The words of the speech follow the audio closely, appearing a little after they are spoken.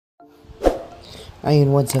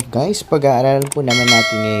Ayun, what's up guys? Pag-aaralan po naman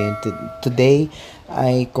natin ngayon today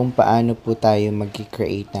ay kung paano po tayo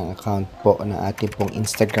mag-create ng account po ng ating pong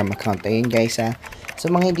Instagram account. Ayun guys ha. Sa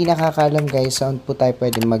mga hindi nakakaalam guys, saan po tayo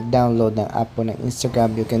pwede mag-download ng app po ng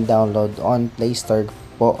Instagram? You can download on Play Store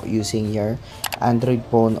po using your Android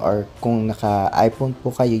phone, or kung naka-iPhone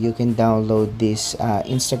po kayo, you can download this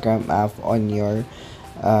Instagram app on your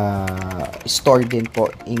store din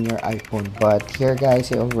po in your iPhone. But here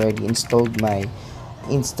guys, I already installed my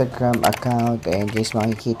Instagram account. Ayan guys,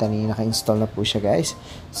 makikita niyo naka-install na po siya guys.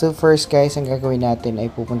 So first guys, ang gagawin natin ay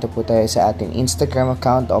pupunta po tayo sa ating Instagram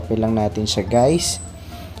account. Open lang natin siya guys.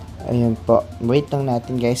 Ayun po, wait lang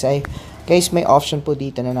natin guys. Guys, may option po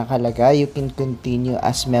dito na nakalagay, you can continue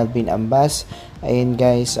as Melvin Ambas. Ayun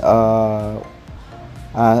guys, or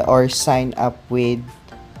sign up with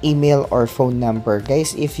email or phone number.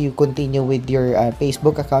 Guys, if you continue with your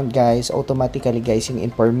Facebook account guys, automatically guys, yung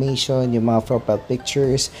information, yung mga profile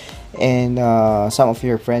pictures, and some of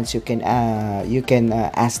your friends, you can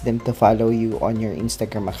ask them to follow you on your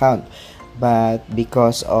Instagram account. But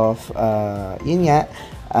because of yun nga,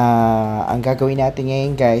 ang gagawin natin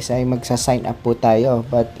ngayon guys ay magsa-sign up po tayo.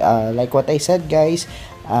 But like what I said guys,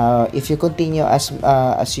 if you continue as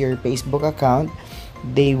your Facebook account,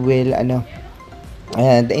 they will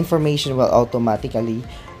the information will automatically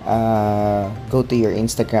go to your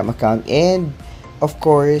Instagram account, and of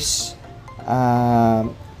course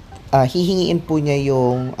hihingiin po niya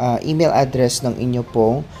yung email address ng inyo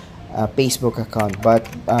pong Facebook account. But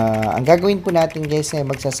ang gagawin po natin guys ay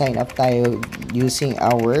magsa-sign up tayo using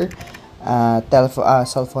our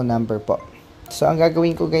cellphone number po. So ang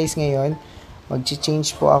gagawin ko guys ngayon,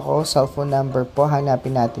 mag-change po ako cellphone number po.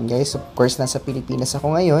 Hanapin natin guys, of course nasa Pilipinas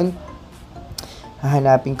ako ngayon.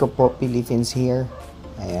 Hahanapin ko po Philippines here.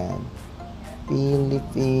 Ayan.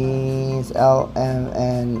 Philippines.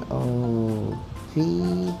 LMNOP.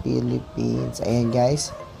 Philippines. Ayan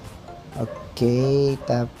guys. Okay.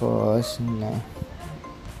 Tapos na.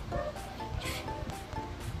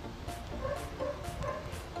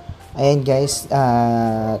 Ayan guys.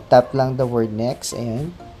 Tap lang the word next.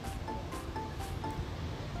 Ayan.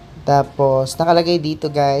 Tapos, nakalagay dito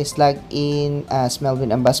guys, login as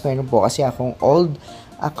Melvin Ambas. Meron po kasi akong old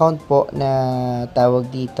account po na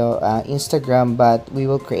tawag dito Instagram, but we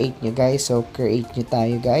will create nyo guys. So, create nyo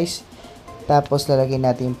tayo guys. Tapos, lalagay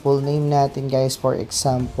natin yung full name natin guys. For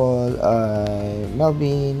example,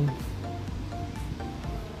 Melvin.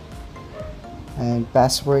 And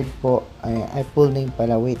password po, ay full name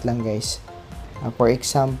pala. Wait lang guys. For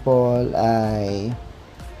example,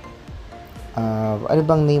 ano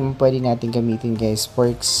bang name pwede natin gamitin guys? For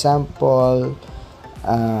example,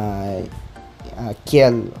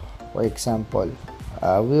 Kiel, for example.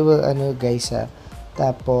 We will guys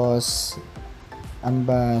tapos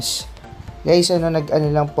Ambas. Guys,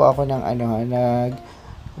 lang po ako ng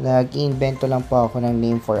nag-invento lang po ako ng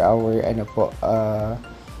name for our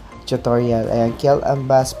tutorial. Ayan, Kiel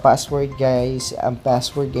Ambas. Password guys. Ang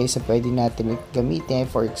password guys na pwede natin gamitin,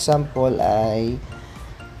 for example ay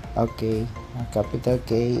capital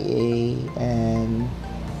K-A, and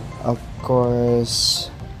of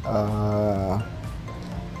course 02.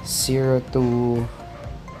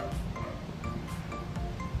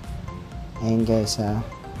 Ayan guys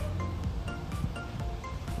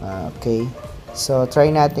okay, so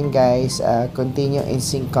try natin guys. Continue in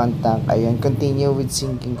sync contact. Ayan, continue with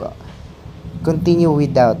syncing ko. Continue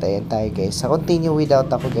without. Ayan tayo guys. Sa continue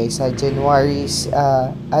without ako guys, sa January's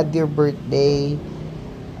add your birthday.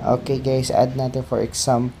 Okay guys, add natin for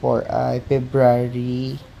example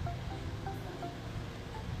February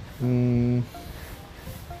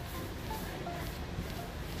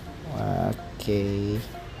okay,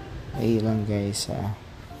 ayun lang guys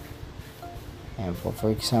ayan po, for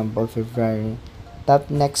example February.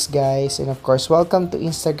 Tap next guys, and of course welcome to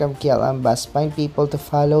Instagram Kiel Ambas. Find people to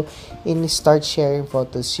follow and start sharing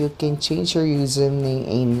photos. You can change your username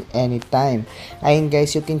in anytime. Ayun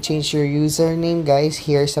guys, you can change your username guys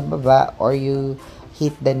here sa baba, or you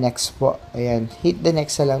hit the next po. Ayan, hit the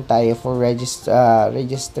next na lang tayo for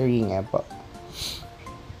registering po.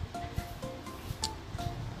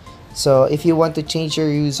 So, if you want to change your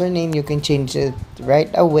username, you can change it right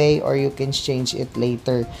away, or you can change it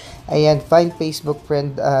later. Ayan, find Facebook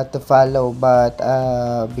friend to follow, but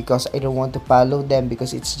because I don't want to follow them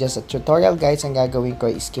because it's just a tutorial guys, ang gagawin ko,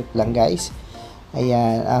 skip lang guys.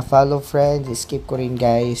 Ayan, follow friends, skip ko rin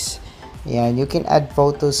guys. Ayan, you can add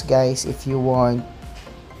photos guys if you want,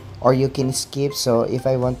 or you can skip. So, if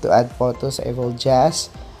I want to add photos, I will just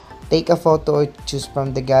take a photo or choose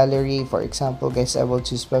from the gallery. For example guys, I will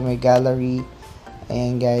choose from my gallery.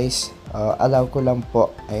 Ayan guys, allow ko lang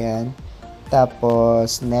po. Ayan,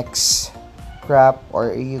 Tapos next, crop,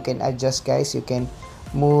 or you can adjust guys, you can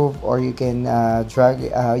move, or you can drag,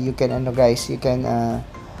 you can guys, you can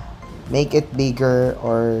make it bigger,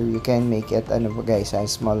 or you can make it guys,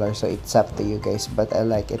 smaller. So it's up to you guys, but I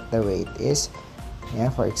like it the way it is.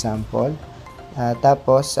 Yeah, for example.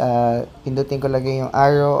 Tapos pindutin ko lagi yung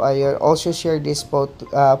arrow. I also share this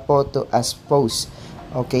photo as post.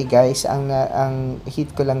 Okay guys, ang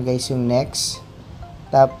hit ko lang guys yung next.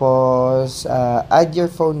 Tapos add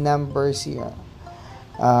your phone numbers here.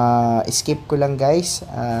 Skip ko lang guys.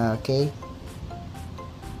 Okay.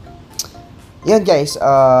 Yan guys,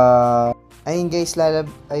 ayun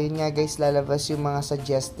nga guys, lalabas yung mga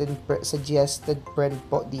suggested friend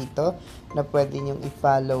po dito na pwede nyong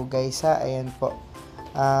i-follow guys ha. Ayan po.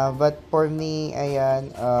 But for me,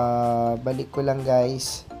 ayan, balik ko lang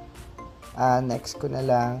guys. Next ko na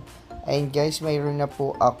lang. Ayun guys, mayroon na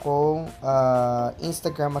po akong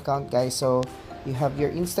Instagram account guys. So, you have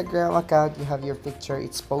your Instagram account, you have your picture,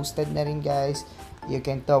 it's posted na rin guys. You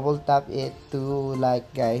can double tap it to like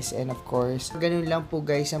guys, and of course ganun lang po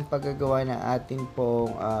guys ang paggagawa ng ating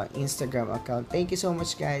pong Instagram account. Thank you so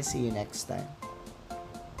much guys, see you next time.